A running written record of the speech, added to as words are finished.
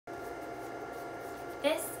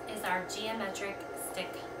our geometric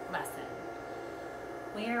stick lesson.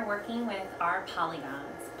 We are working with our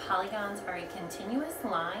polygons. Polygons are a continuous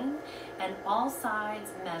line and all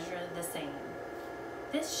sides measure the same.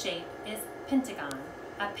 This shape is pentagon.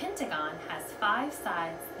 A pentagon has 5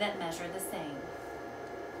 sides that measure the same.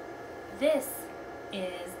 This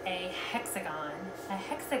is a hexagon. A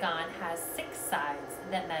hexagon has 6 sides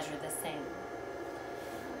that measure the same.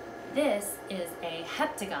 This is a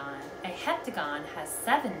heptagon. A heptagon has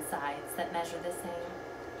 7 sides that measure the same.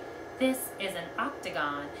 This is an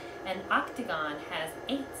octagon. An octagon has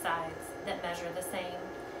 8 sides that measure the same.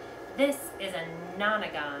 This is a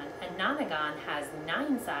nonagon. A nonagon has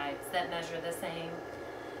 9 sides that measure the same.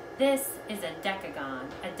 This is a decagon.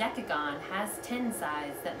 A decagon has 10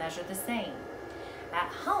 sides that measure the same. At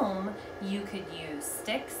home, you could use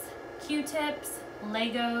sticks, Q-tips,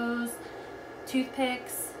 Legos,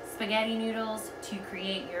 toothpicks, spaghetti noodles to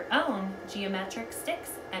create your own geometric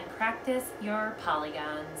sticks and practice your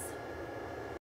polygons.